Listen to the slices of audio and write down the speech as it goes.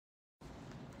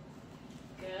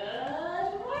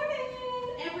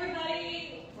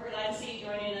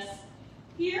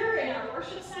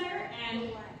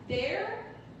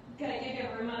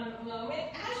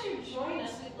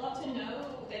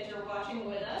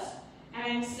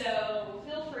And so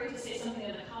feel free to say something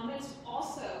in the comments.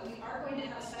 Also, we are going to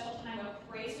have a special time of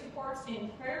praise reports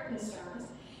and prayer concerns.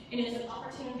 And it's an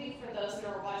opportunity for those that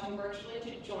are watching virtually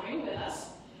to join with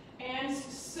us. And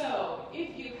so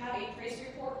if you have a praise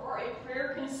report or a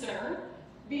prayer concern,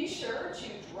 be sure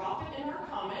to drop it in our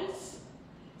comments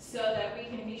so that we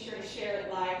can be sure to share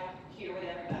it live here with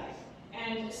everybody.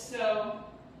 And so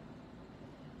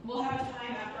we'll have a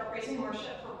time after our praise and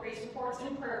worship for praise reports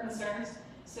and prayer concerns.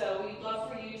 So we'd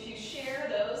love for you to share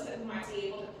those that we might be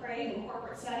able to pray in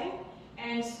corporate setting.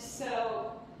 And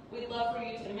so we'd love for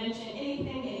you to mention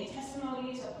anything, any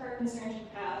testimonies or prayer concerns you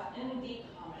have in the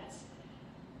comments.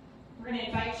 We're going to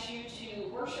invite you to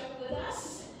worship with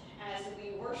us as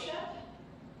we worship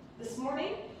this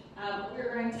morning.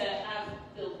 We're going to have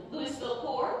the Louisville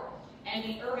Choir and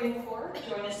the Irving Choir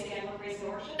join us again for praise and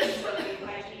worship. So we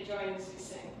invite you to join us as we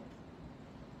sing.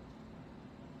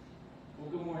 Well,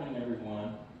 good morning,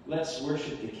 everyone. Let's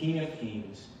worship the King of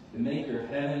Kings, the maker of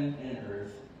heaven and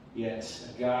earth, yes,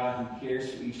 a God who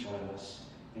cares for each one of us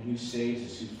and who saves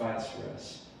us, who fights for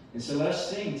us. And so let us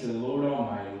sing to the Lord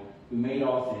Almighty, who made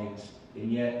all things,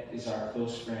 and yet is our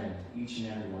close friend, each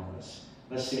and every one of us.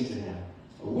 Let's sing to him.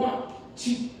 1,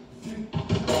 2, 3.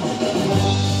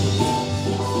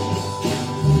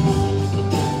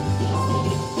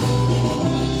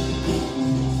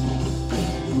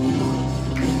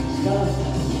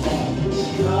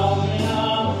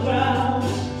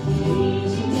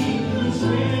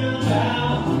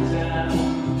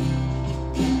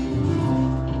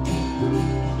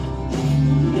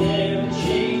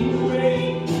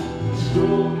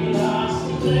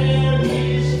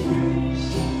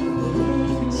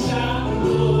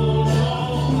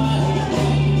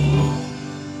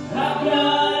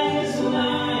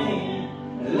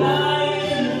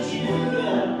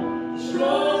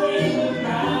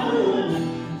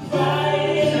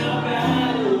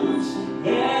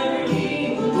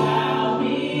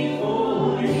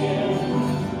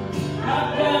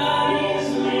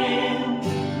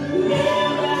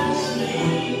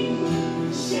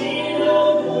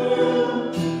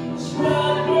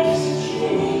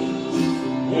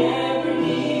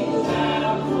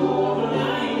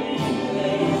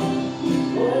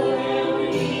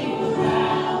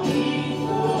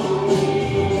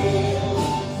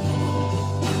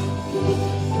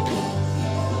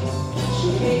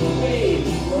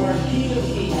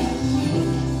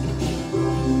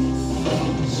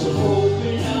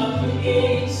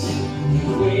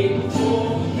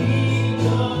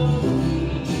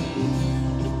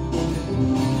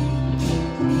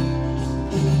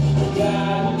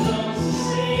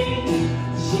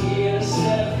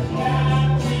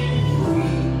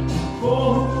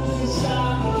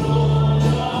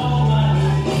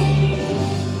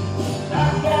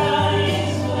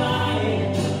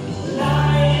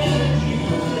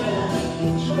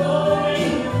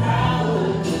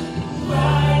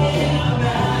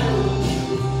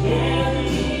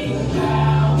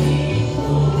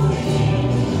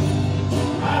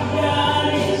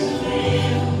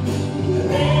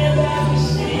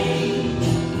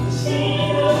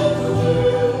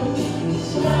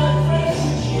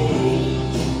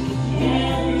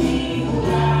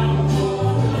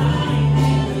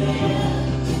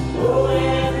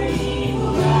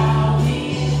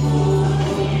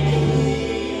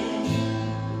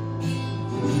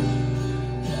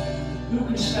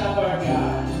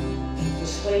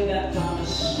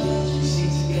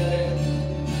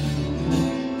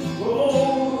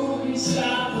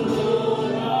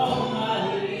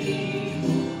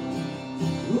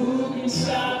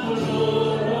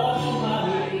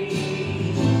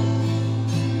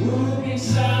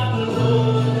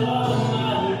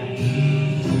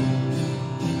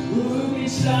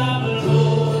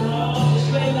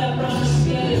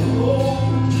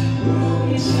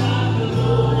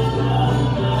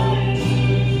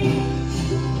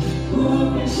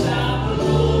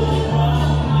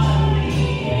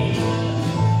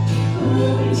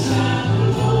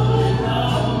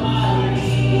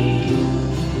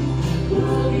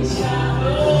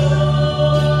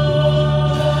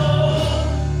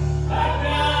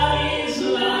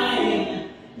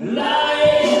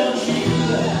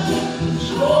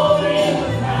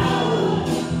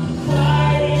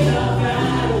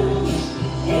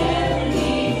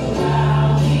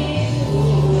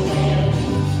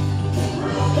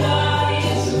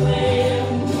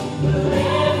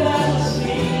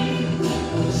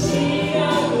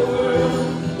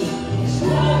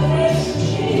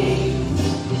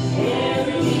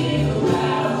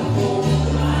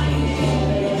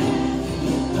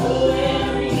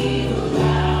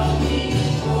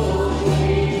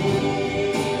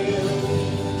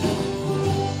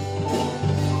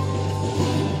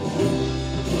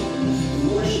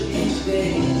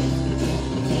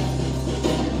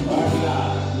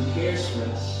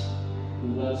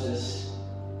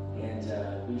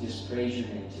 praise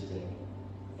your name today.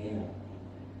 Amen.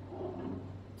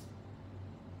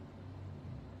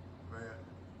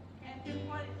 Captain,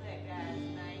 what is that guy's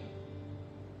name?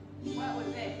 What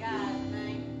was that guy's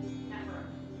name? Never.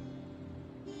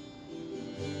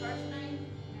 First name?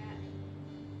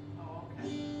 Oh, okay.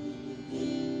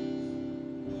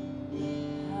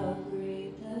 How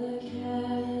great the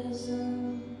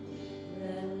chasm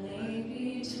that lay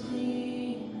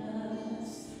between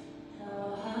us,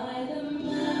 how high the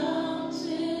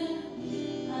mountain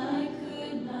I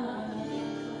could not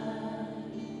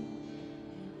climb. In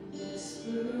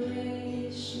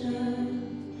desperation,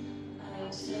 I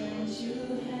turned to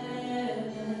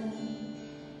heaven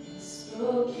and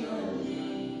spoke your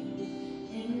name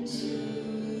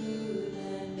into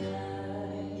the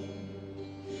night.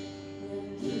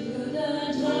 Then through the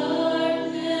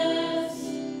darkness,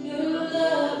 your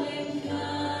loving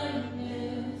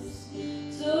kindness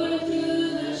tore through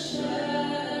the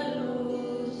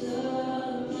shadows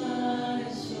of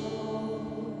my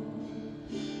soul.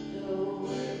 The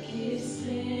work is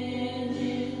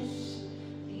finished,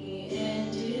 the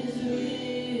end is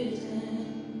written.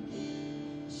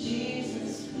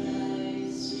 Jesus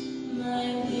Christ, my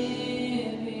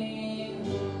living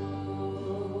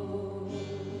hope.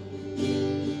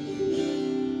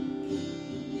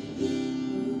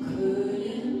 Who could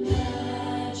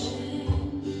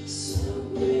imagine so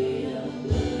great a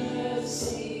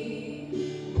mercy?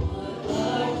 What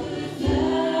art could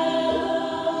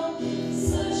fathom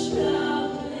such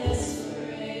boundless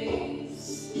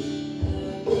grace?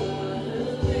 The God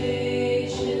of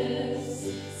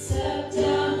ages stepped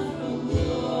down from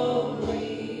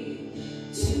glory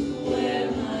to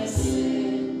wear my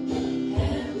sin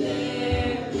and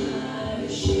bear my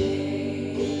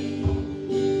shame.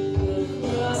 The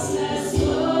cross has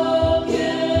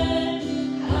spoken,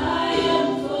 I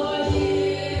am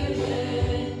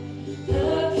forgiven.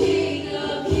 The King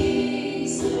of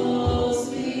Kings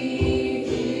calls me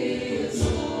his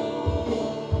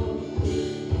own.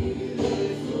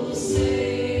 Beautiful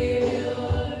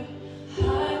Savior,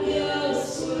 I'm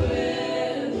yours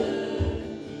forever.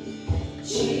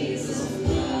 Jesus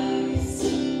Christ,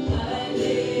 my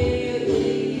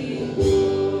living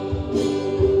hope.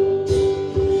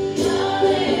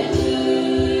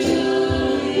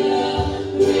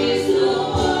 Hallelujah, praise the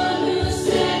one who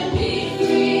set me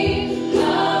free.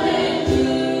 Hallelujah,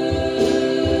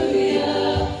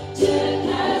 death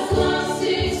has lost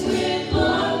its grip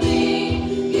on me.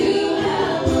 You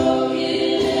have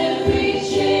broken every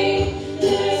chain.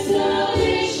 There's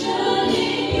salvation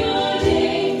in your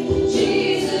name,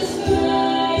 Jesus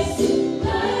Christ.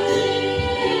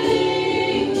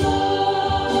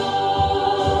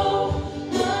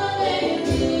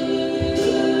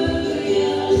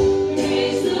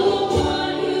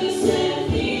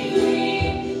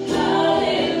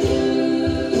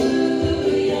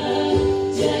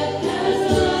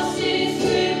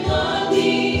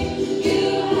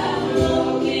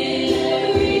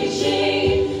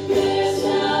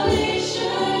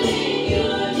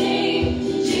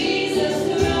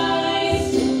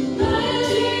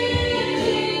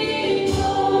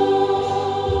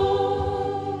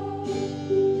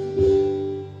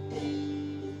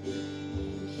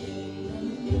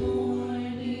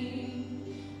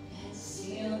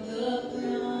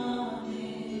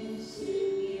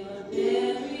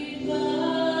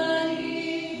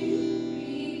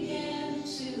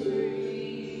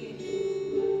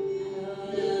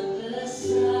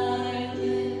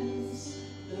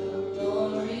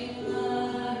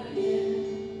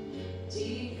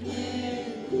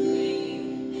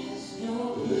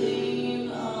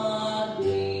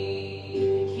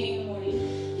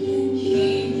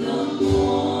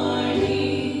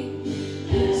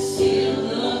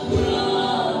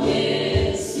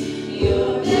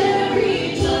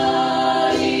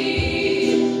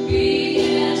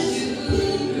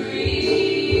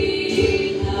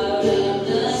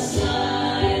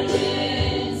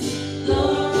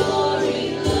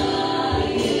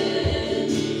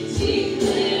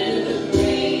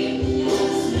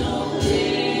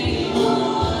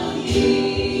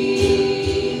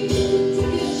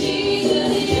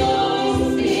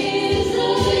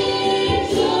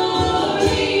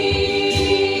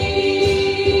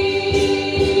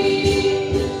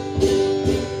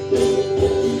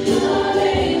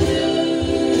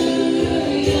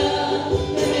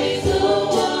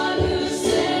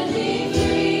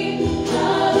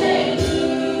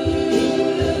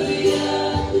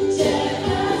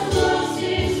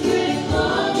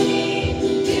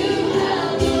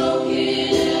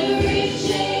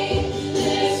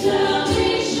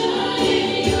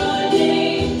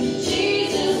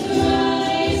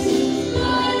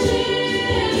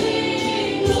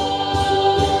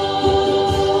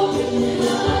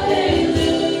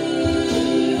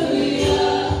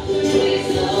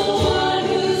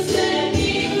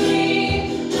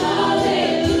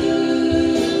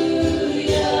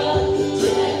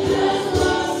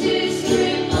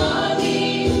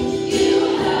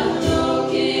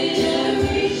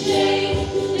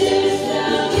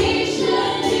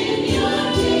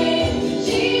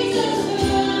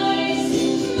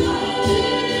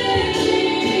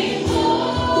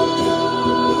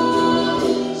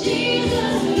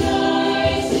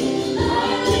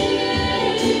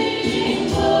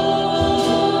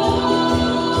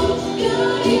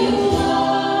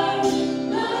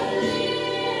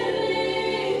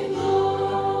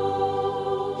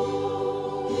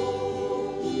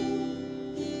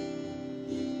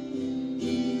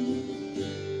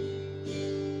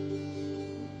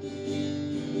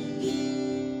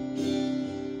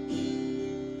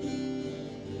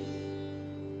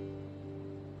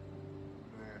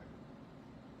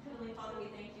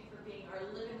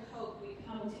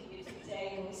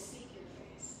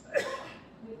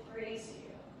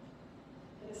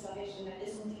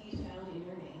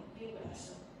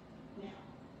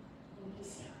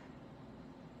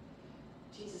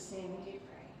 Jesus' name we do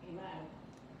pray. Amen.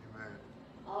 Amen.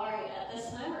 All right, at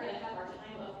this time, we're going to have our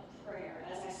time of prayer.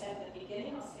 As I said at the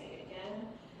beginning, I'll say it again.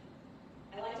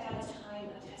 I like to have a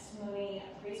time of testimony,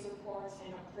 of praise reports,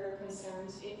 and of prayer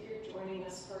concerns. If you're joining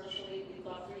us virtually, we'd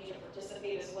love for you to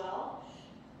participate as well.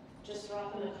 Just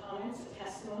drop in the comments a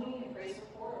testimony, a praise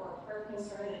report, or a prayer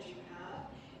concern that you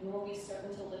have, and we'll be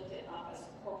starting to lift it up as a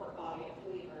corporate body of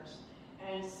believers.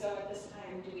 And so at this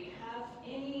time, do we have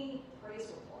any praise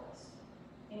reports,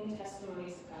 any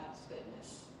testimonies of God's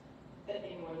goodness that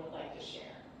anyone would like to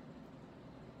share?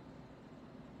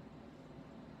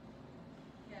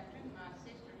 Catherine, my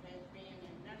sister has been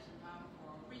in nursing home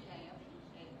for rehab. She's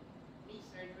had knee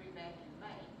surgery back in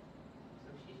May,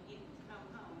 so she's getting to come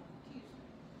home Tuesday.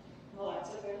 Well, that's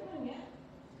a good one, yeah.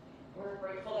 We're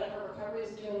grateful that her recovery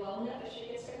is doing well enough that she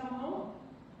gets to come home.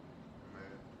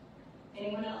 Amen.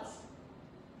 Anyone else?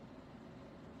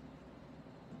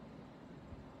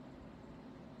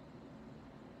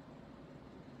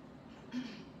 Do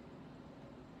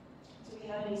we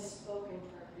have any spoken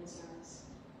prayer concerns?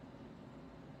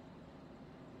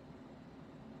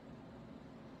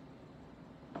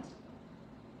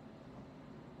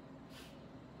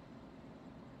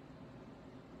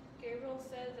 Gabriel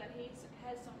says that he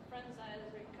has some friends that has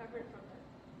recovered from the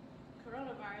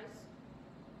coronavirus.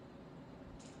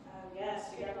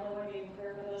 Yes, we definitely want to be in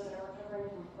prayer for those that are recovering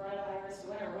from coronavirus. We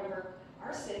want to remember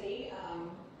our city.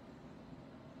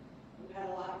 We've had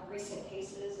a lot of recent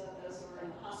cases of those who are in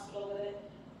the hospital with it.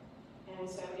 And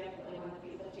so we definitely want to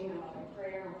be lifting them up in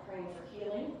prayer and praying for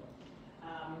healing.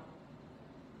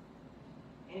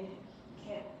 And you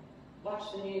can't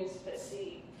watch the news but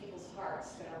see people's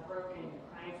hearts that are broken and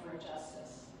crying for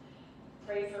injustice.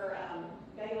 Pray for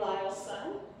Betty Lyle's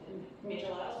son, Major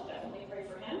Lyles. We'll definitely pray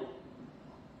for him.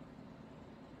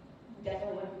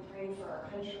 Definitely want to be praying for our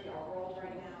country, our world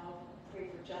right now. Pray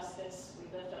for justice. We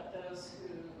lift up those who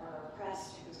are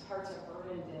oppressed, whose hearts are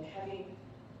burdened and heavy.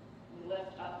 We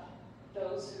lift up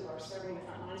those who are serving the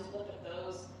front lines. We lift up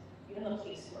those, even the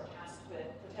police who are tasked with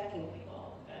protecting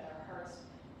people, that their hearts,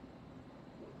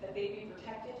 that they be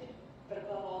protected, but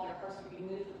above all, their hearts would be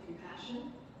moved with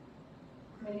compassion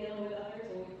when dealing with others.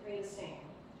 And we pray the same,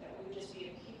 that we would just be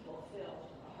a people filled,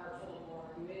 a heart full of the Lord,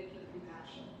 moved with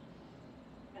compassion,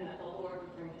 and that the Lord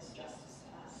would bring his justice to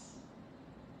us.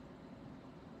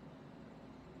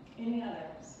 Any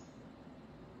others?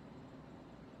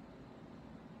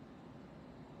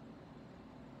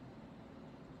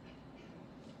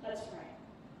 Let's pray.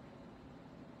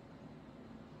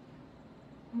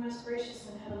 Most gracious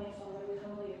and heavenly Father, we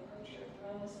humbly approach your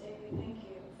throne this day. We thank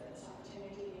you for this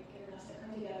opportunity you've given us to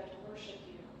come together to worship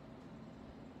you.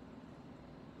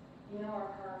 You know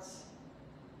our hearts.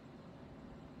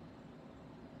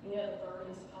 You know the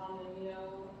burdens upon them. You know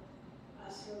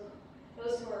us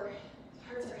those who are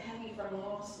hearts are heavy from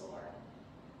loss, Lord.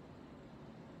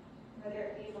 Whether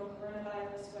it be from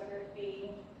coronavirus, whether it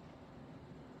be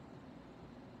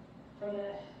from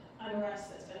the unrest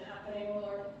that's been happening,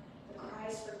 Lord, the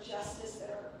cries for justice that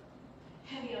are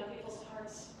heavy on people's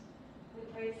hearts. We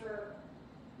pray for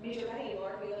Major Betty,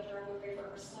 Lord. We lift her up. We pray for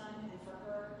her son and for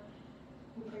her.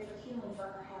 We pray for healing for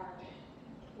her heart.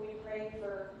 We pray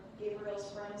for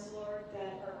Gabriel's friends, Lord,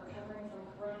 that are recovering from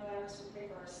coronavirus. We pray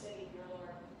for our city, dear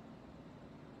Lord.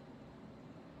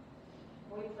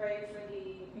 We pray for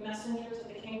the messengers of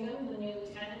the kingdom, the new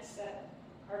lieutenants that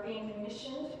are being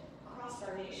commissioned across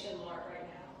our nation, Lord, right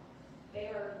now. They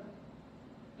are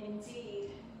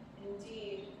indeed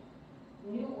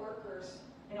new workers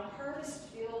in a harvest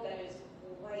field that is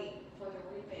ripe for the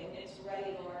reaping. It's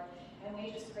ready, Lord. And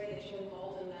we just pray that you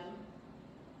embolden them,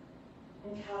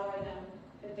 empower them,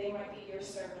 that they might be your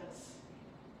servants,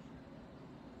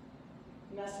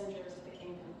 messengers of the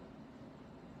kingdom.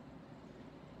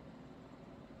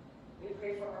 We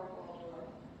pray for our world, Lord.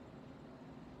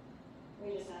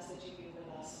 We just ask that you be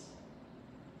with us,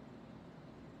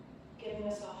 giving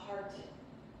us a heart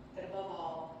that above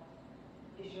all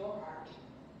is your heart,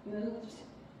 moved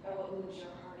by what moves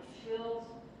your heart, filled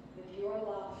with your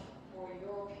love for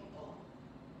your people,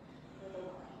 for the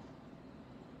world.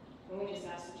 And we just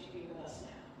ask that you be with us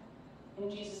now.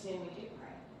 In Jesus' name we do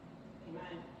pray.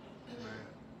 Amen. Amen.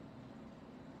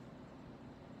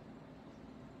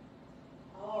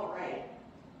 All right.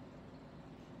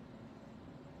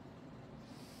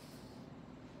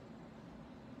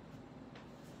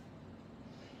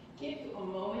 Give you a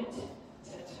moment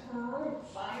to turn,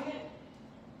 find it.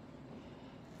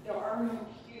 There are no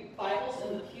Bibles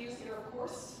in the pews here, of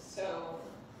course, so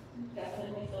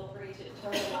definitely feel free to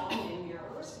turn it on in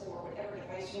yours or whatever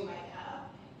device you might have.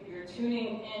 If you're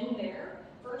tuning in there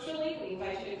virtually, we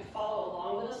invite you to follow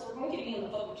along with us. We're going to be in the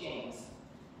book of James.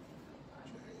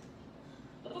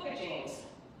 The book of James.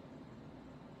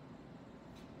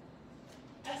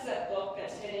 That's that book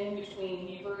that's hidden between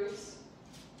Hebrews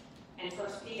and 1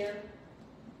 Peter.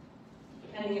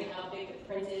 Depending on how big the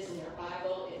print is in your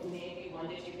Bible, it may be 1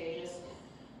 to 2 pages.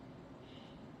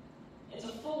 It's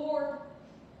a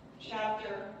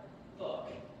 4-chapter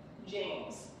book,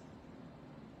 James.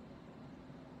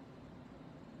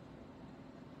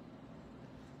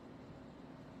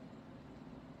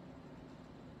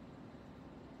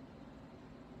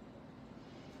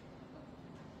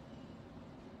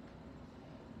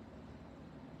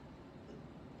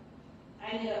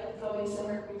 I ended up going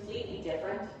somewhere completely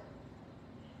different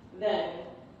than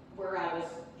where I was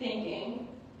thinking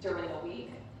during the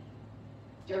week,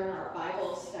 during our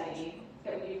Bible study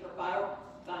that we do for Bible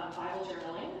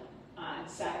journaling on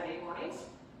Saturday mornings.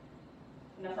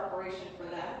 In the preparation for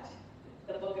that,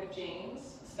 the book of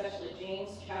James, especially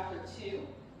James chapter 2,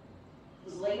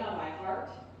 was laid on my heart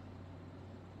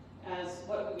as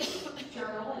what we would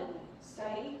journal and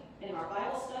study in our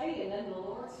Bible study, and then the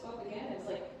Lord spoke again. It's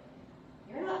like,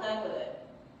 you're not done with it.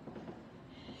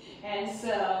 And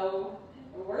so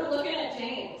we're looking at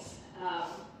James. Now,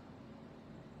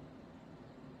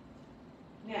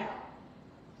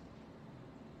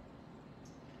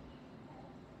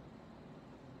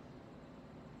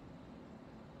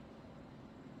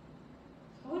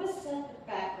 I want to set the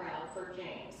background for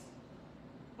James,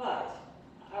 but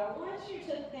I want you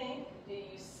to think, do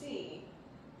you see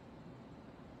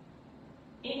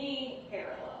any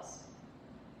parallels?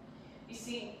 You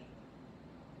see,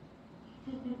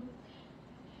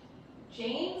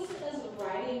 James is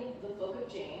writing the book of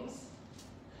James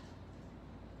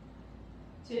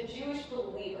to Jewish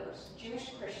believers,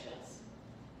 Jewish Christians.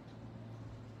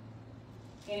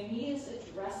 And he is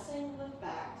addressing the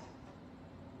fact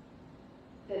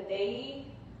that they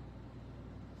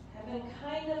have been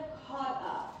kind of caught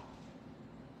up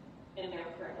in their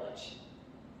privilege.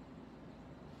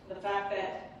 The fact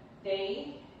that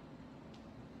they,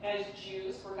 as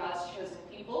Jews, were God's chosen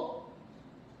people,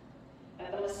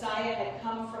 that the Messiah had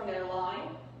come from their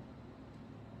line,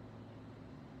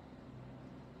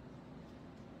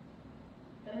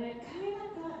 and they had kind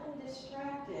of gotten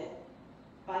distracted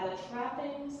by the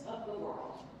trappings of the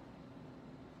world.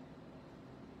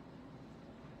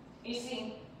 You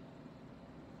see,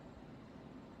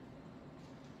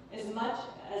 as much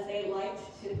as they liked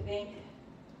to think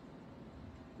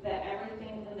that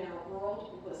everything in their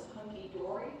world was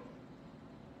hunky-dory,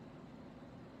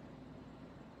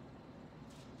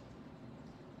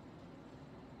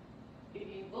 if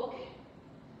you look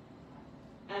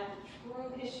at the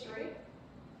true history,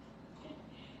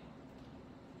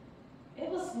 it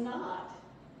was not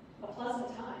a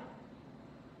pleasant time.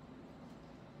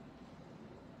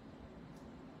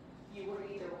 You were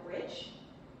either rich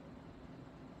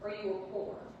or you were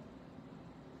poor.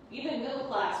 Even middle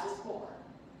class was poor.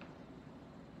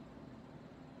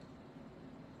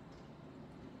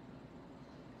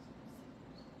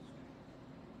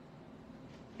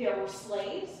 There were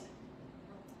slaves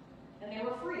and there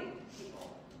were free people.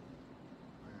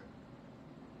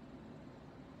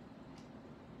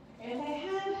 And they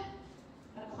had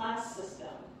a class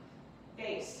system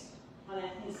based on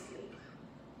ethnicity.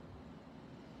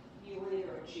 You were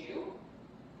either a Jew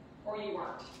or you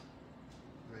weren't.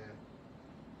 Amen.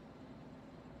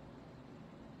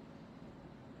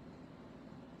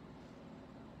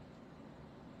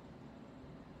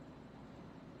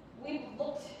 We've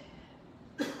looked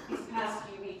these past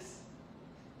few weeks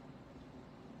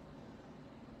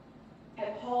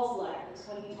at Paul's letters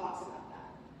when he talks about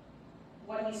that,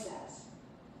 what he says.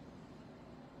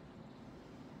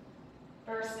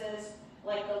 Verses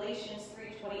like Galatians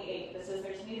 3:28 that says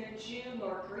there's neither Jew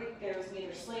nor Greek, there is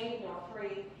neither slave nor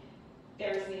free,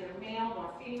 there is neither male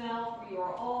nor female, for you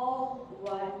are all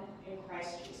one in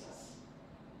Christ Jesus.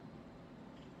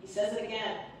 He says it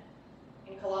again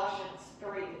in Colossians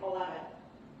 3:11.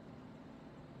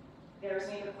 There is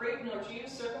neither Greek nor Jew,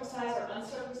 circumcised or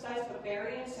uncircumcised,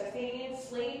 barbarian, Scythian,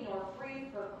 slave nor free,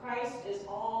 for Christ is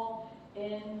all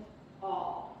in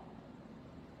all.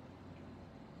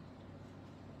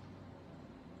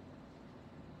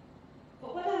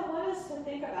 But what I want us to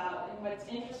think about, and what's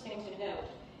interesting to note,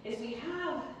 is we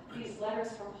have these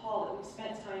letters from Paul that we've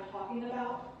spent time talking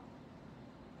about.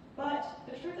 But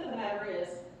the truth of the matter is,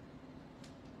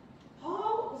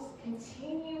 Paul was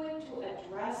continuing to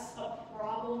address a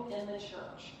problem in the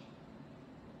church.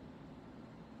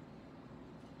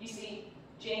 You see,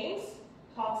 James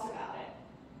talks about it.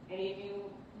 And if you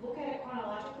look at it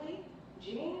chronologically,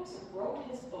 James wrote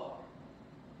his book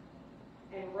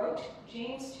and wrote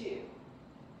James 2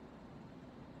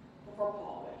 before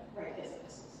Paul would write his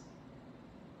epistles.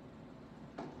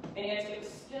 And yet it was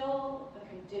still a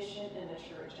condition in the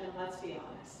church, and let's be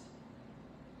honest.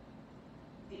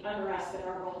 The unrest that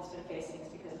our world has been facing is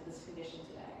because of this condition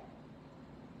today.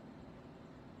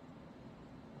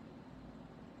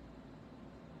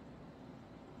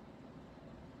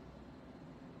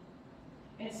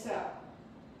 And so,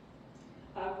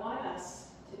 I want us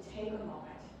to take a moment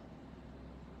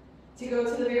to go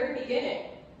to the very beginning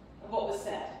of what was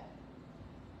said.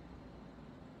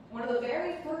 One of the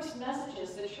very first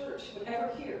messages the church would ever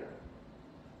hear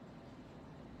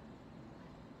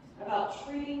about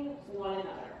treating one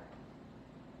another.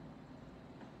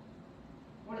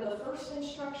 One of the first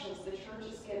instructions the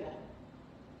church is given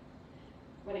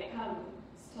when it comes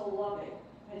to loving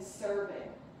and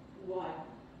serving one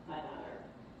another.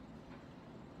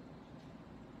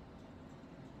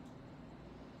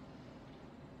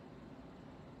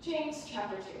 James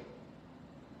chapter 2.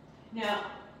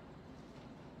 Now,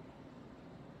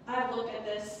 I've looked at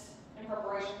this in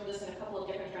preparation for this in a couple of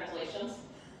different translations.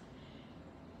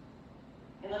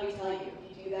 And let me tell you,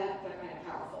 if you do that, they're kind of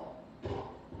powerful.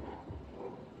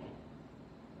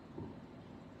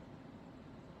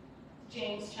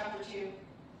 James chapter 2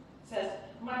 says,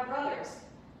 "My brothers,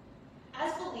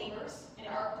 as believers in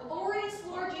our glorious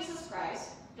Lord Jesus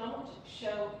Christ, don't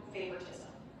show favoritism.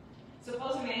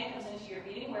 Suppose a man comes into your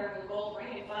meeting wearing a gold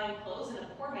ring and fine clothes, and a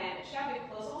poor man in shabby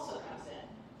clothes also comes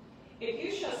in. If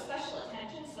you show special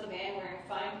attention to the man wearing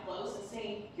fine clothes and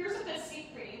say, 'Here's a good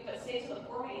seat for you,' but say to the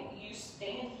poor man, 'You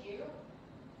stand here,'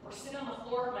 or 'Sit on the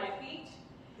floor at my feet,'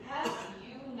 have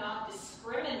you not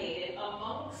discriminated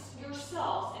amongst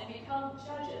yourselves and become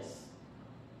judges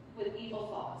with evil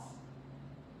thoughts?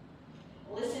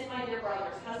 Listen, my dear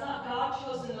brothers, has not God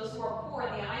chosen those who are poor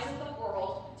in the eyes of the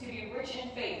world to be rich in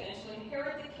faith and to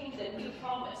inherit the kingdom He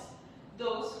promised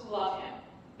those who love Him?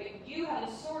 But you have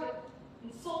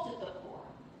insulted the poor.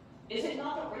 Is it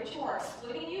not the rich who are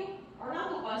exploiting you? Are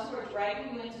not the ones who are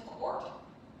dragging you into court?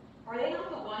 Are they not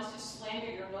the ones who slander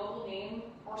your noble name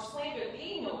or slander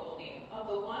the noble name of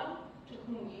the one to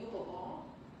whom you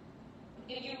belong?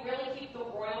 If you really keep the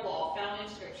royal law found in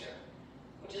Scripture,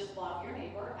 which is love your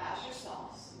neighbor as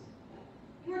yourselves,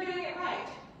 you are doing it right.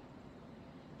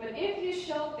 But if you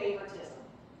show favoritism,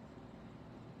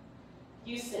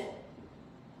 you sin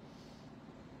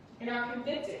and are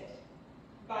convicted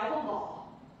by the law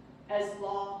as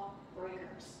law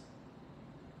breakers.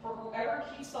 For whoever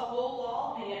keeps the whole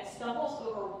law and yet stumbles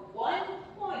over one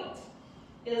point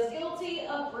is guilty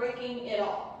of breaking it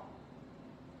all.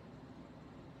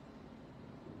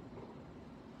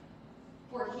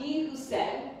 For he who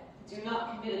said, 'Do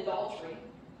not commit adultery,'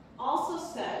 also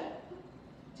said,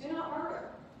 'Do not murder.'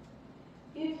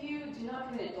 If you do not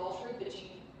commit adultery, but you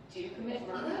do commit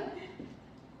murder,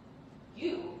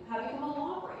 you have become a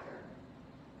lawbreaker.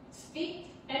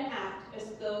 Speak and act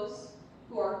as those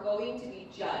who are going to be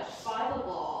judged by the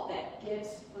law that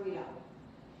gives freedom,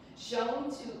 shown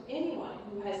to anyone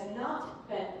who has not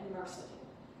been merciful.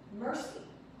 Mercy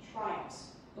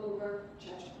triumphs over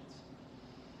judgment.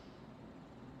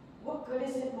 What good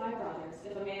is it, my brothers,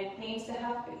 if a man claims to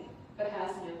have faith but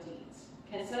has no deeds?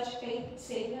 Can such faith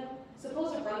save him?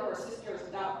 Suppose a brother or sister is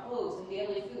without clothes and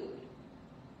daily food.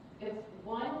 If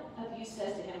one of you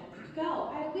says to him, 'Go,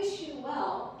 I wish you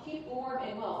well, keep warm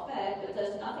and well fed,' but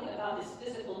does nothing about his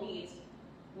physical needs,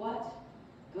 what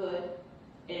good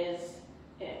is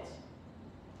it?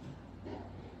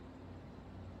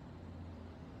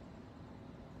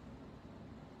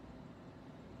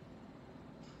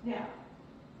 Now,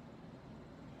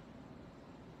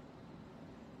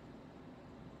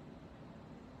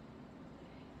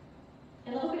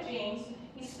 in the book of James,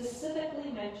 he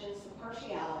specifically mentions the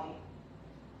partiality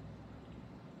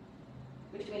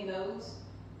between those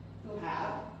who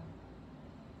have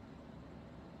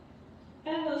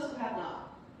and those who have not.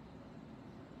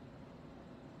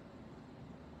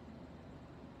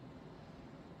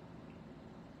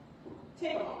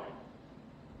 Take a moment.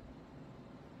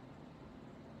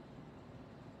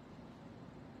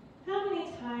 How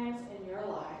many times in your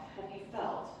life have you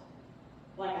felt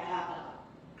like a have-not?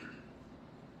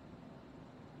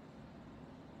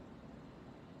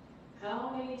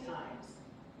 How many times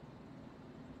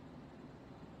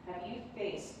have you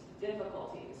faced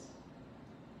difficulties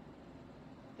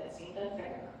that seemed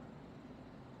unfair?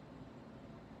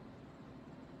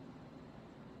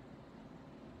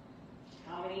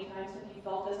 How many times have you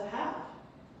felt as a have?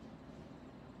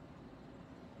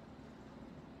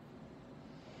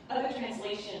 Other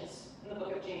translations in the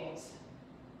book of James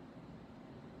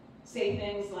say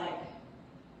things like,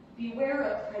 beware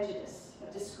of prejudice,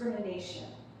 of discrimination,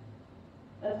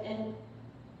 of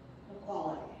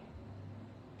inequality.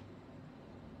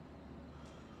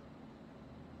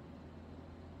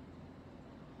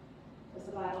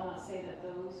 say that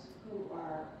those who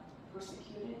are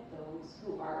persecuted, those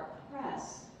who are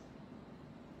oppressed,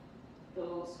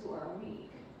 those who are weak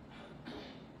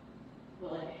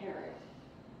will inherit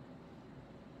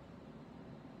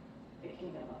the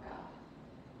kingdom of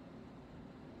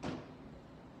God.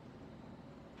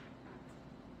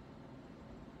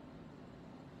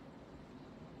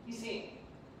 You see,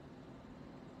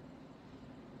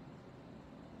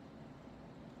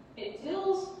 it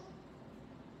deals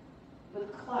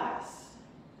with class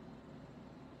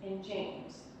in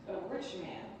James, a rich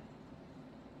man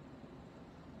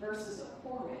versus a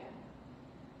poor man.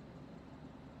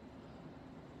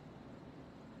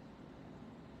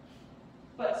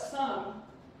 But some,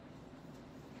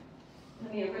 in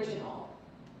the original,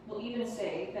 will even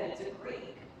say that it's a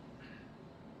Greek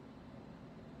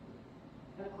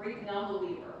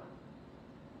non-believer.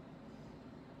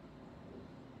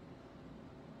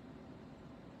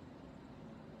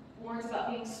 Words about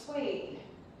being swayed,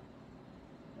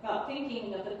 about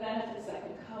thinking of the benefits that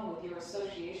can come with your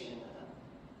association with them.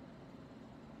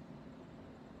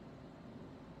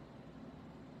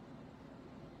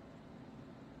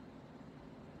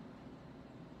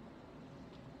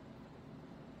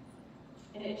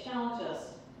 And it challenges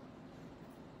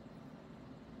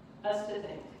us to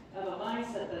think of a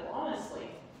mindset that honestly,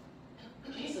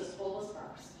 Jesus told us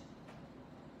first.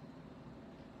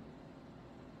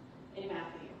 In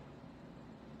Matthew,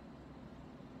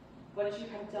 what you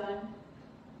have done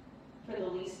for the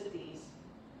least of these,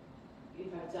 you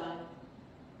have done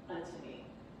unto me.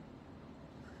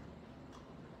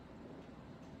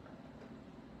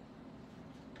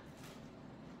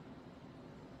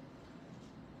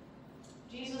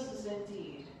 Jesus is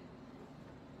indeed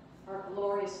our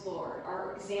glorious Lord,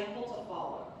 our example to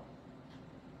follow.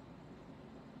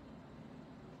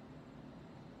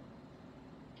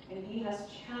 And he has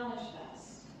challenged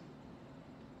us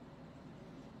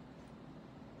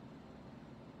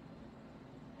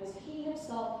as he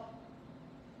himself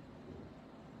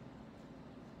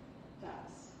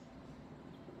does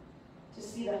to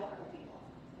see the heart of people.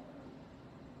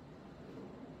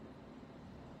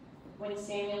 When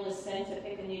Samuel is sent to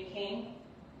pick a new king,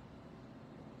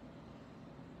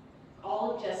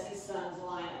 all of Jesse's sons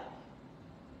line up.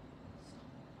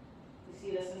 You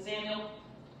see this in Samuel?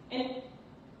 And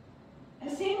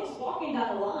as Samuel's walking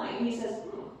down the line, he says,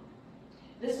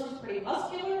 this one's pretty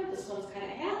muscular, this one's kind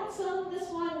of handsome, this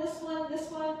one, this one, this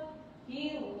one.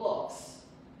 He looks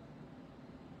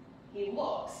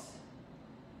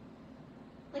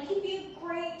like he'd be a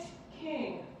great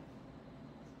king.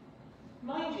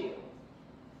 Mind you,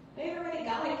 they've already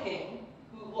got a king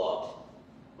who looked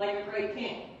like a great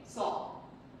king, Saul.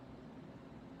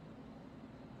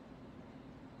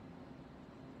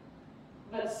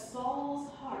 But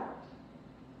Saul's heart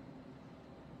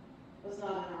was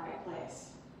not in the right place.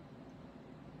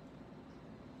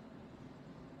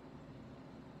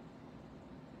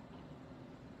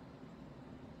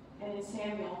 And in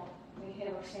Samuel, we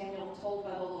hear Samuel told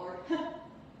by the Lord,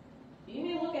 you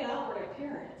may look at outward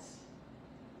appearance,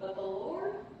 but the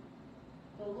Lord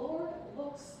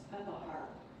looks at the heart.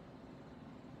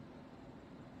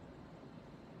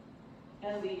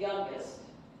 As the youngest,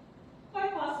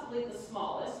 quite possibly the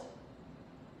smallest,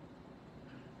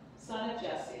 son of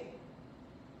Jesse,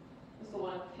 was the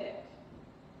one picked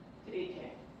to be king.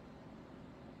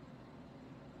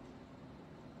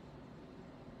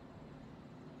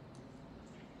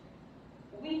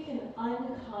 We can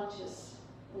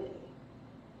unconsciously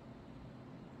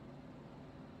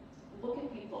look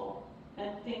at people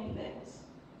and think things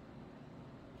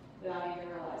without even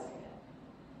realizing it.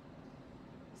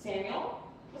 Samuel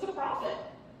was a prophet,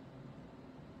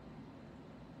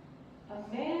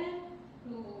 a man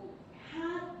who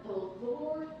had the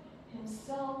Lord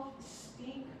himself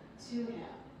speak to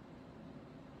him.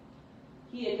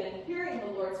 He had been hearing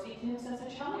the Lord speak to him since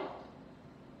a child.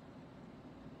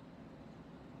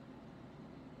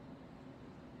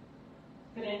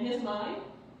 But in his mind,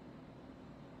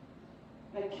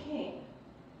 a king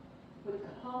would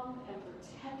come and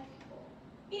protect people.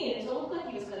 He needed to look like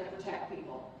he was going to protect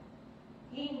people.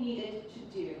 He needed to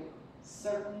do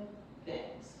certain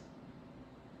things.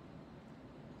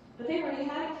 But they already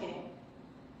had a king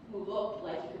who looked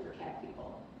like he could protect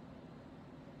people.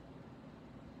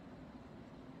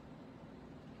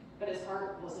 But his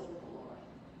heart wasn't with the Lord.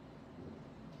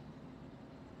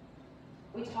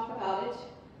 We talk about it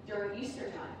during Easter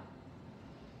time.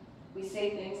 We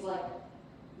say things like,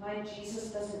 my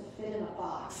Jesus doesn't fit in a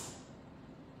box.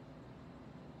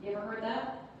 You ever heard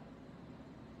that?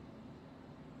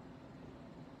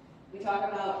 We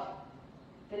talk about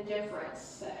the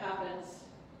difference that happens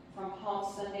from Palm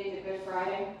Sunday to Good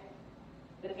Friday.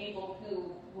 the people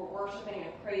who were worshiping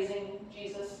and praising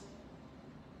Jesus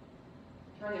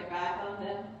turn their back on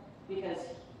him because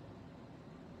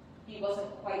he wasn't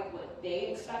quite what they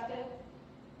expected.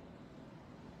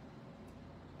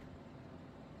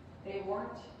 They weren't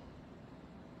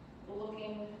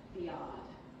looking beyond.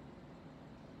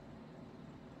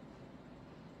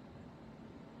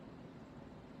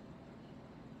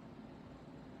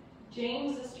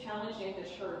 James is challenging the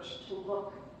church to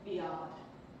look beyond.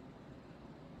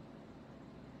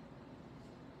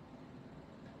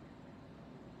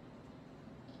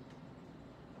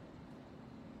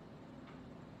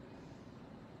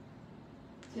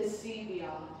 To see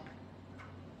beyond.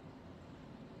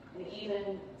 And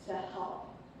even to help.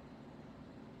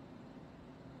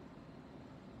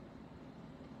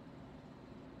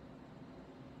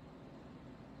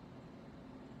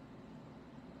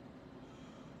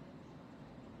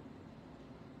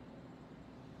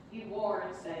 He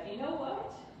warns that, you know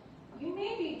what? You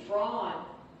may be drawn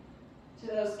to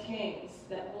those kings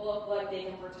that look like they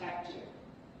can protect you.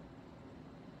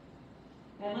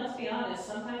 And let's be honest,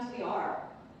 sometimes we are.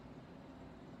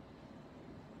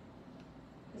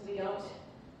 Because we don't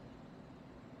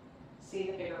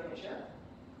see the bigger picture.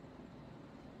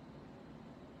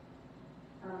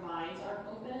 Our minds aren't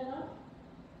open enough.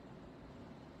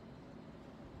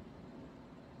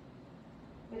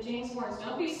 But James warns,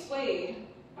 don't be swayed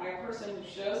by a person who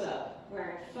shows up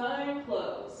wearing fine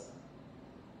clothes,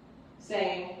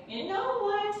 saying, you know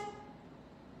what?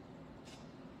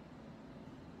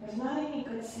 There's not any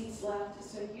good seats left,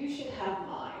 so you should have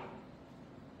mine.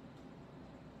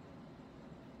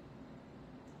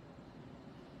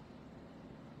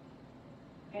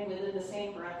 And within the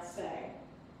same breath say,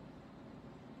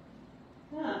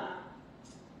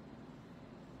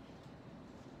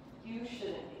 you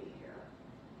shouldn't be here.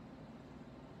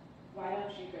 Why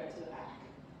don't you go to the back?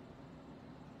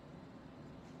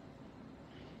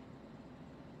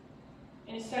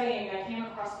 In studying, I came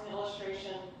across an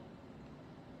illustration.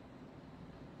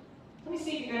 Let me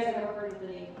see if you guys have ever heard of the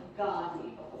name Gandhi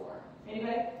before.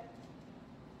 Anybody?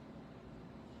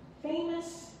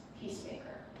 Famous peacemaker.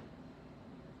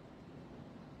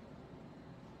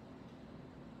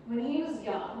 When he was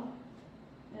young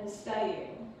and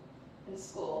studying in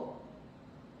school,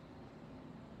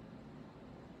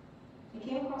 he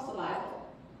came across the Bible,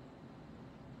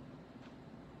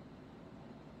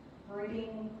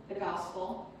 reading the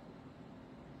gospel,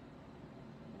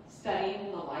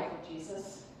 studying the life of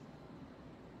Jesus.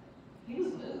 He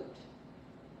was moved.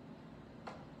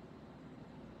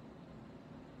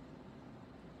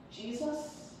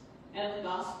 Jesus and the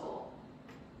gospel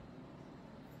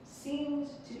seemed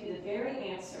to be the very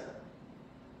answer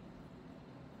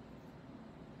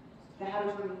to how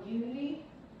to bring unity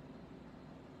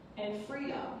and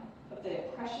freedom of the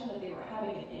oppression that they were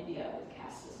having in India with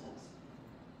caste systems.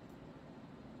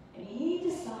 And he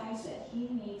decides that he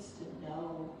needs to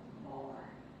know more.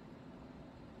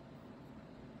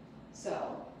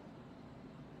 So,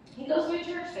 he goes to a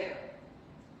church there.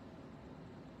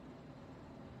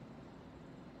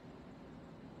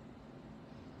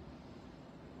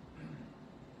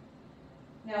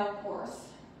 Now, of course,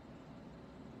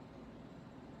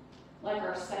 like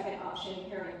our second option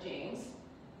here in James,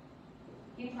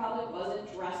 he probably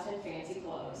wasn't dressed in fancy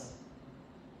clothes.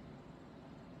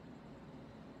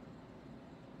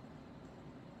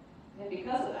 And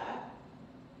because of that,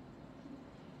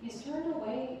 he's turned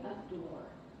away at the door.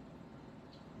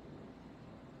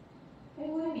 They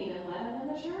wouldn't even let him in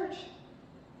the church.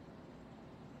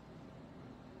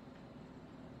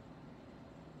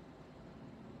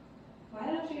 Why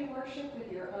don't you worship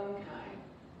with your own kind?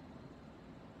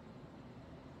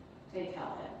 They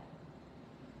tell him.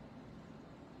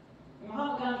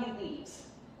 Mahatma Gandhi leaves.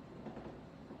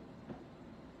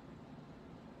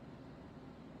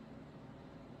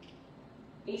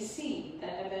 A seed that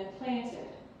had been planted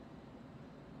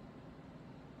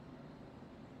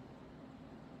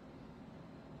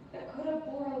that could have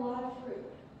borne a lot of fruit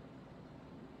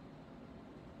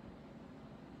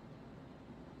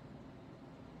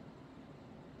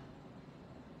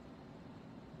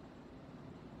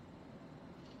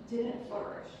didn't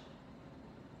flourish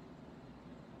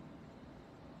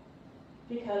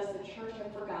because the church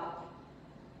had forgotten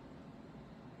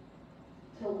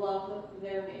to love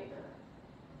their neighbor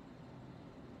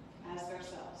as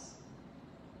themselves.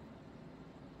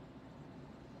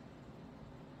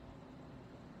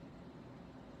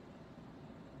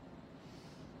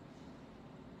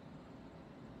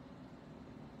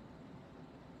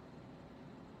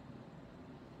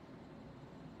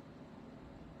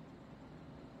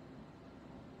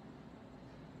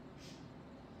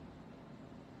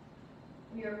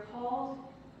 We are called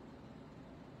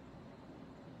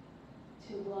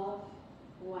to love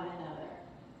one another,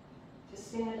 to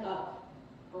stand up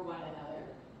for one another.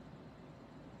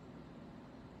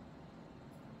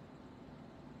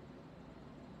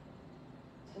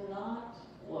 To not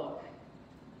look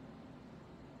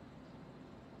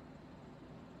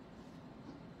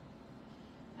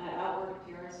at outward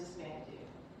appearances men do,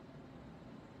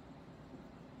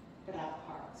 but at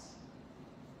the hearts.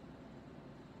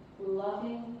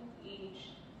 Loving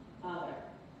each other.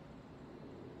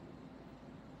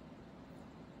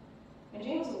 And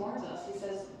James warns us, he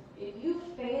says, if you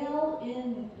fail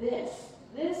in this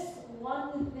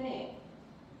one thing,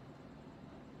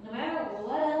 no matter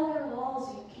what other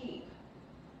laws you keep,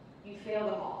 you fail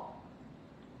them all.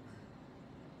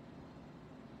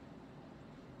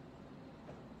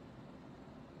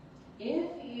 If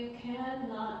you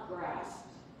cannot grasp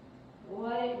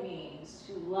what it means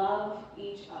to love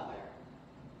each other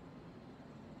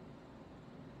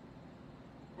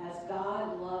as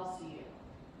God loves you,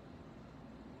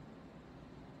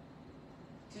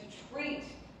 to treat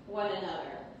one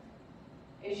another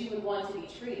as you would want to be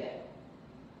treated,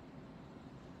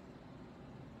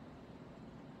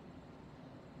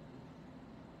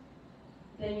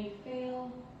 then you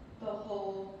fail the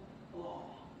whole law.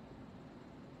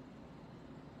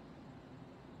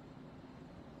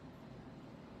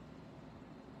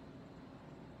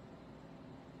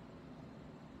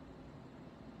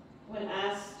 When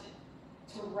asked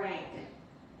to rank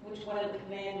which one of the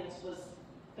commandments was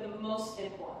the most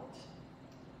important,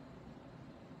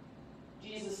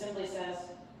 Jesus simply says,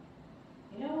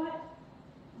 you know what?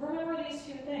 Remember these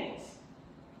two things.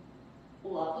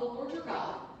 Love the Lord your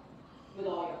God with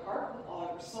all your heart, with all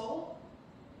your soul,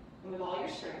 and with all your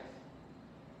strength.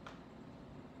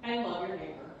 And love your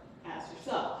neighbor as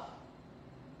yourself.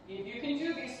 If you can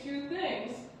do these two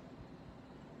things,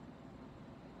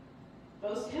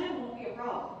 those 10 won't be a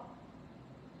problem.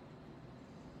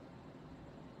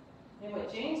 And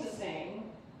what James is saying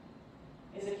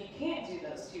is if you can't do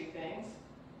those two things,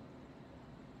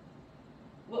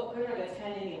 what good are the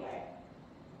 10 anyway?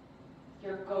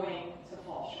 You're going to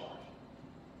fall short.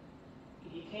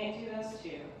 If you can't do those two,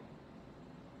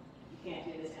 you can't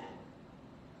do the 10.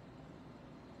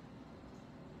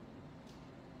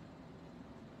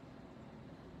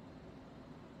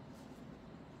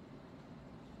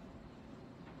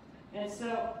 And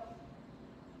so,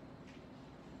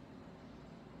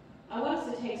 I want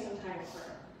us to take some time in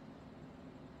prayer.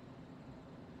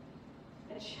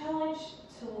 A challenge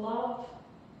to love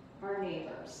our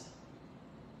neighbors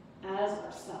as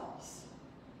ourselves.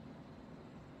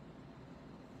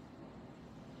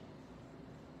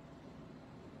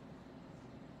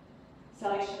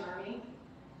 Salvation Army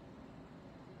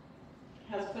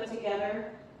has put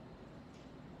together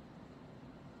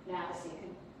an advocacy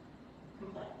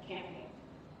campaign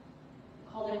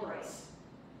called Embrace.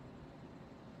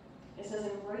 It says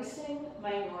embracing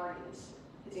minorities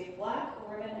is a black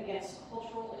ribbon against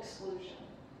cultural exclusion.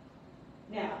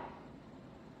 Now,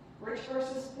 rich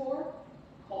versus poor,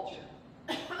 culture.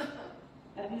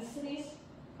 Ethnicities,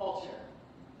 culture.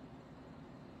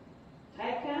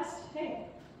 Typecast, hey.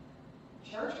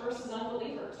 Church versus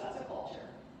unbelievers, that's a culture.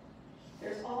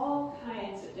 There's all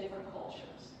kinds of different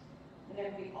cultures. And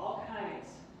there can be all kinds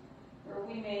where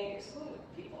we may exclude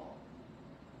people.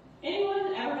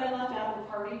 Anyone ever been left out of a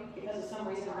party because of some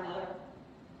reason or another?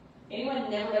 Anyone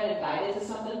never been invited to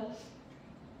something?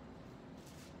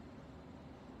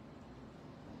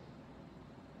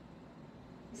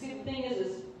 You see, the thing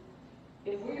is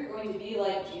if we're going to be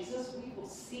like Jesus, we will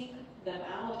seek them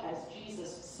out as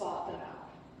Jesus sought them out.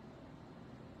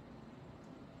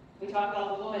 We talk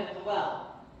about the woman at the well.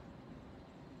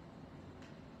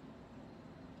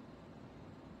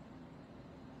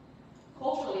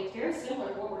 Culturally, it's very similar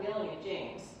to what we're dealing in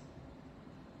James.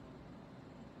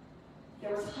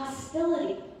 There was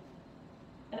hostility,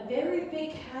 a very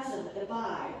big chasm, a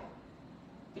divide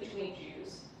between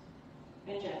Jews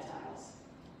and Gentiles.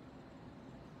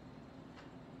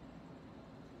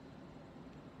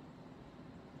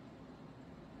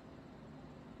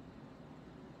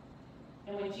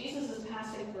 And when Jesus is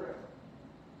passing through,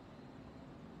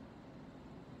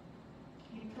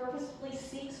 he purposefully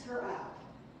seeks her out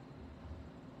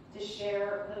to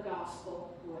share the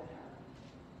gospel with her.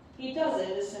 He does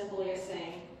it as simply as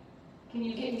saying, can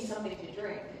you get me something to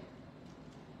drink?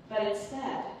 But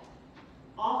instead,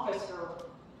 offers her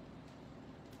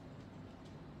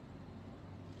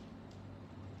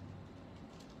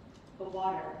the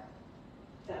water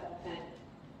that will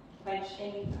quench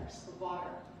any thirst, the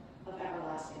water of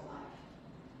everlasting life.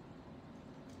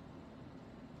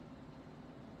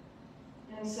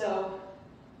 And so,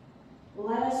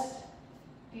 let us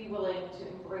be willing to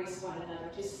embrace one another,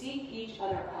 to seek each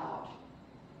other out,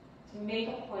 to make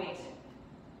a point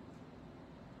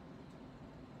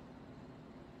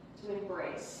to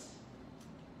embrace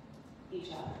each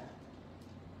other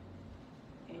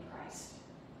in Christ.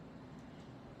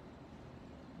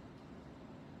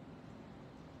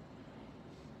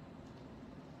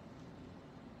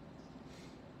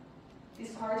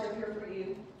 These cards are here for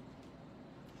you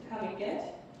to come and get.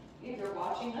 If you're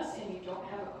watching us and you don't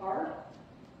have a card,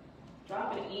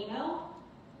 drop an email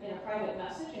in a private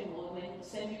message and we'll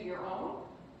send you your own.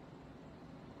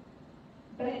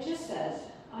 But it just says,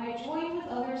 I join with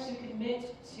others who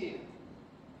commit to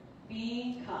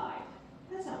be kind.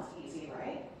 That sounds easy,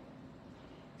 right?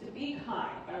 To be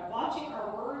kind by watching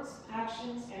our words,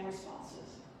 actions, and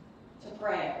responses. To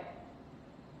pray.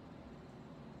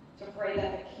 To pray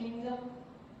that the kingdom,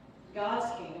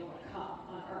 God's kingdom, would come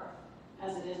on earth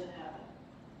as it is in heaven.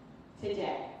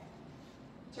 Today.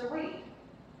 To read.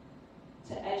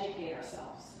 To educate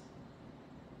ourselves.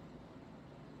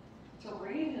 To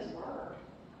read His Word.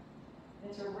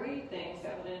 And to read things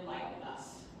that would enlighten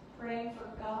us. Praying for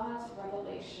God's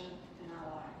revelation in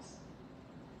our lives.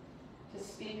 To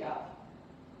speak up.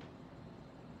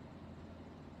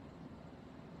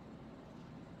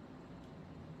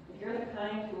 If you're the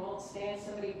kind who won't stand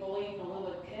somebody bullying a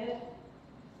little kid,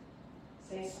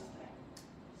 say something.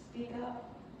 Speak up.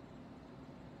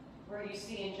 Where you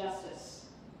see injustice,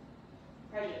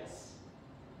 prejudice,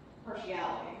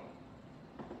 partiality.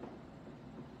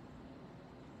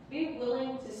 Be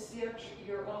willing to search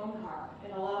your own heart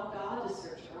and allow God to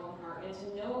search your own heart and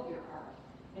to know your heart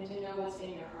and to know what's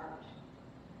in your heart.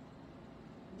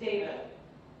 David,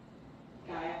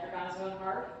 guy after God's own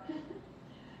heart,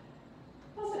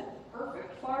 wasn't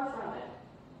perfect, far from it.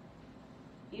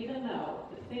 Even though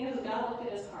the thing is, God looked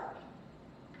at his heart.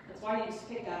 That's why he was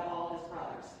picked out of all of his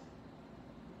brothers.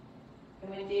 And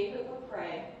when David would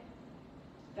pray,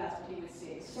 that's what he would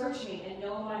say. Search me and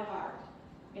know my heart,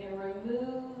 and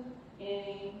remove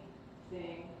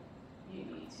anything you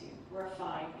need to.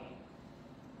 Refine me.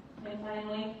 And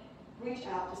finally, reach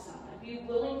out to someone. Be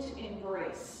willing to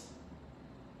embrace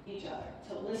each other,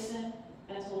 to listen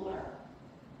and to learn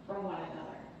from one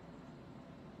another.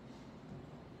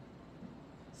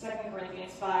 2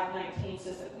 Corinthians 5:19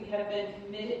 says that we have been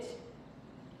committed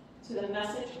to the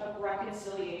message of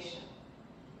reconciliation.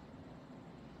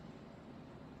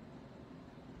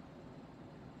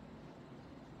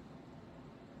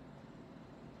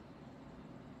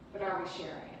 But are we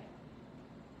sharing it?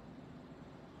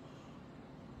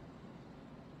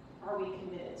 Are we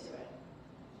committed to it?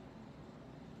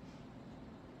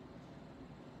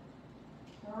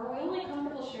 Or are we only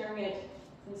comfortable sharing it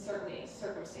in certain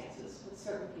circumstances with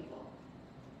certain people?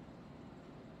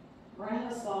 We're going to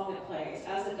have a song that plays.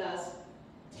 As it does,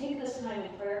 take this time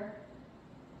in prayer.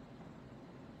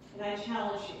 And I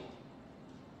challenge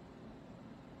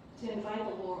you to invite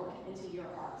the Lord into your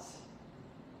hearts.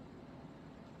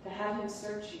 To have Him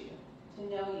search you, to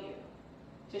know you,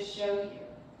 to show you,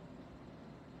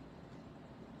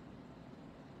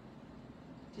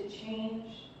 to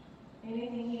change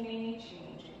anything you may need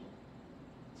changing,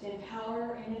 to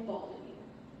empower and embolden you,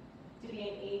 to be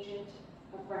an agent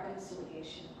of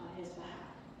reconciliation on His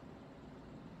behalf.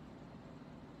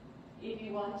 If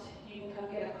you want, you can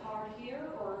come get a card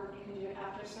here, or you can do it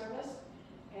after service.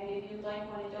 And if you'd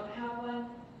like one and don't have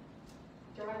one,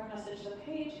 direct message the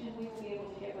page, and we will be able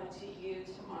to get one to you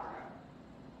tomorrow.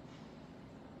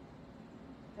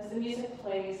 As the music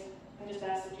plays, I just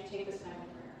ask that you take this time in prayer.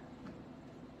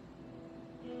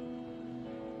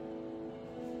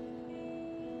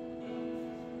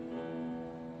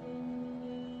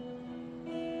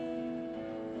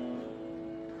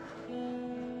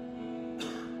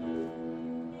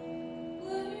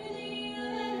 Worthy of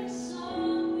every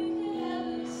song we could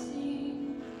ever sing,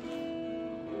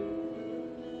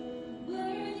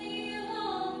 worthy of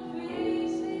all the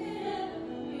praise we could ever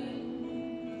bring,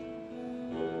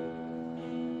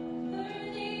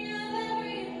 worthy of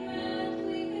every breath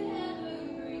we could ever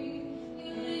breathe.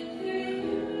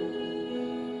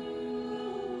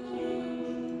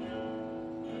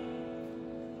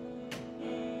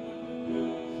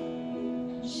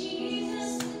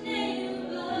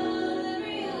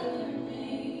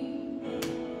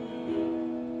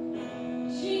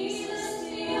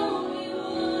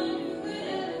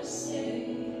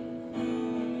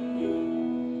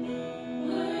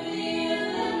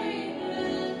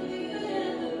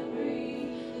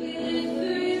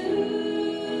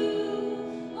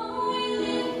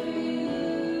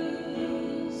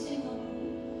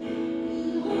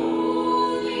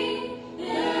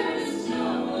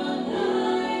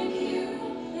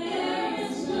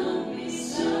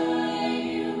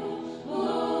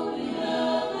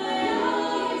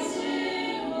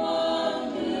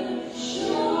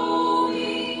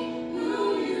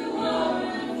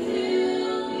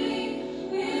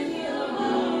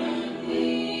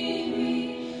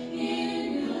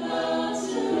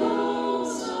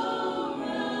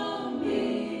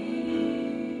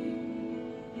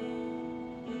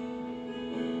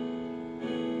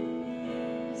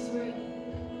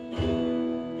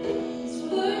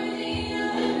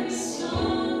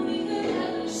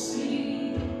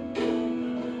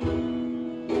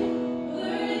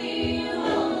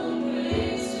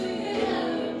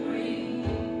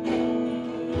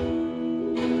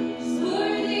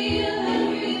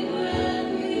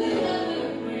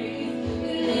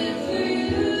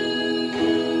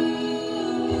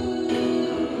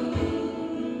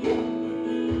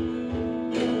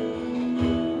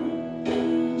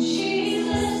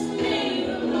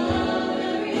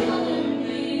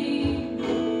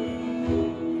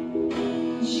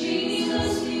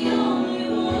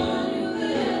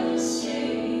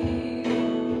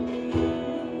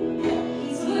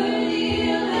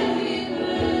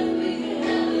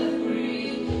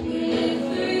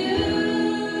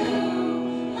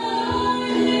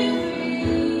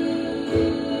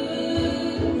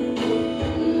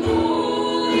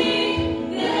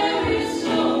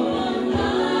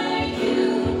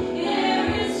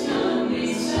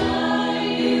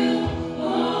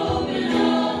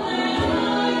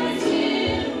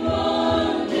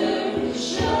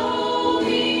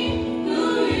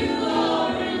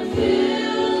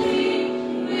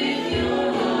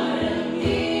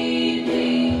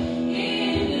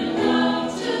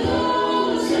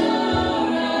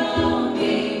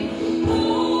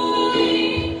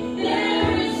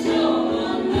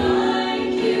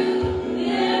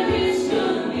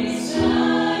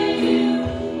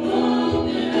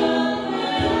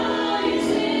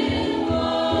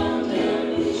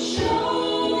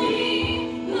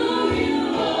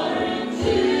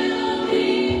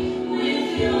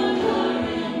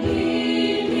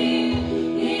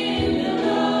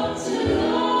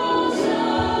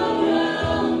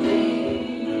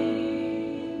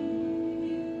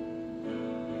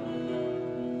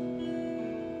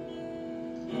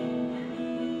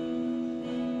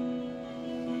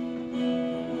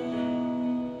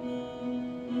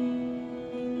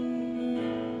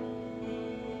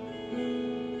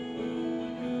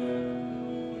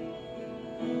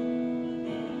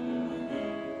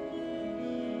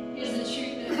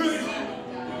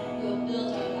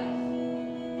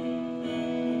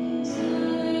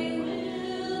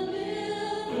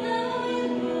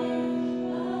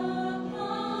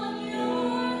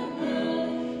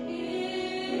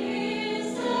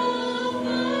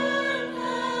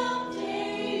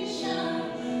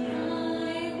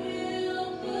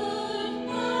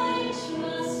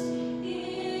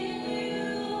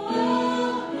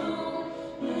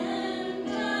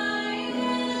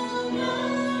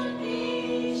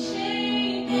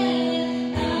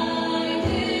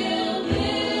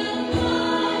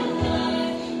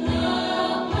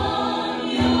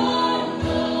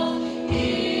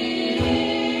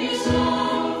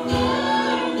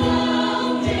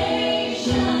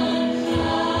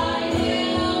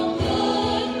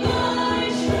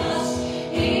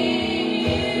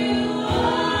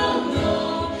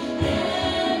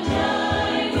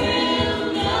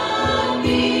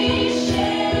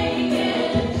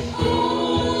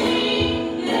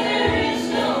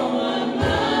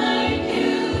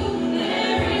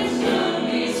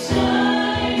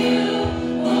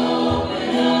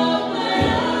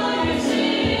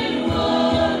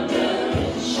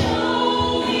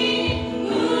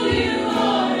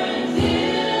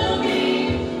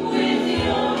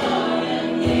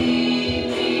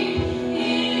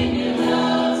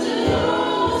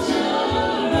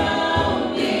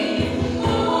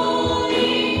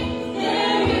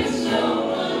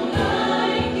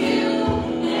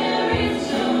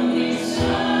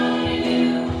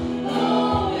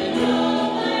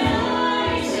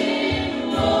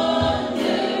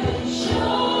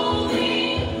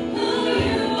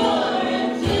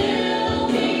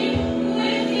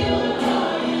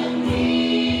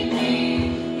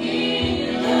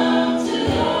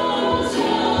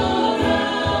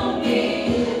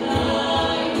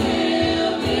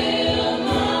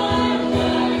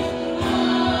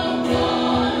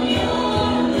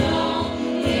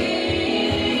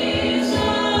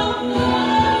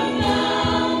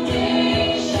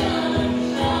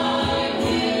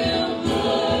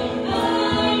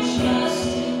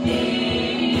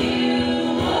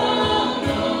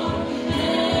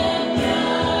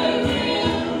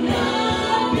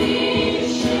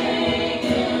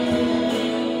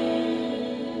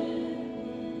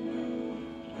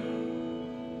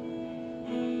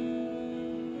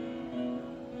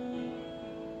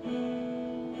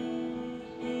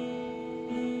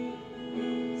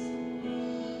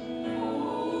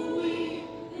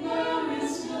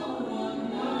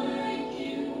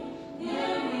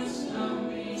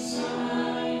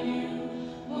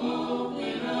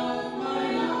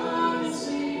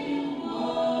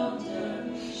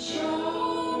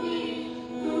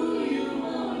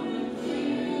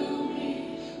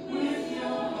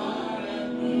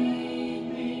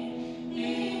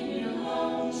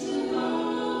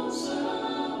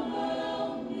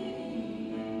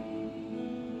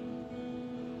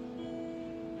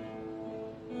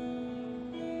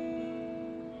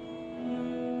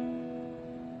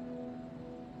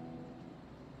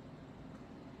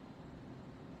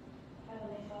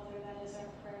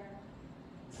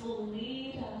 to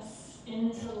lead us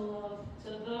into love,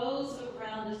 to those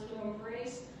around us, to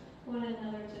embrace one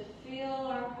another, to feel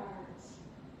our hearts,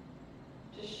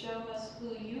 to show us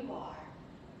who you are,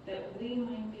 that we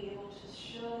might be able to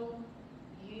show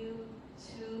you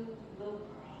to the world.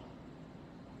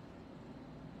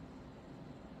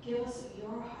 Give us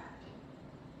your heart.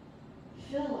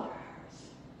 Fill our hearts,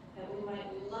 that we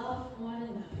might love one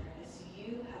another as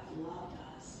you have loved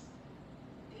us.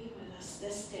 Be with us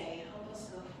this day. Help us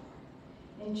go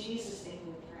forward. In Jesus' name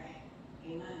we pray.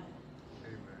 Amen.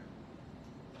 Amen.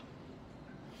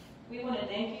 We want to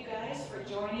thank you guys for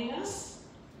joining us.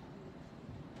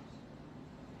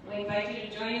 We invite you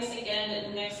to join us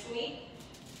again next week.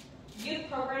 Youth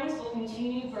programs will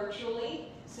continue virtually,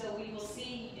 so we will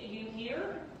see you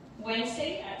here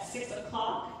Wednesday at 6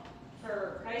 o'clock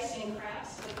for Rice and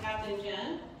Crafts with Captain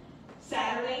Jen.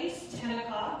 Saturdays, 10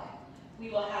 o'clock, we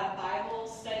will have Bible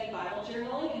study, Bible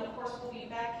journaling, and of course we'll be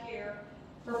back here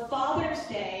for Father's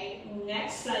Day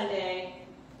next Sunday,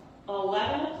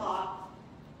 11 o'clock.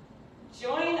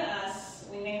 Join us.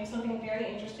 We may have something very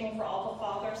interesting for all the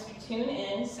fathers who tune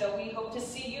in, so we hope to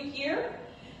see you here.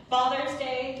 Father's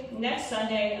Day next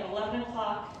Sunday at 11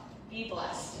 o'clock. Be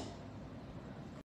blessed.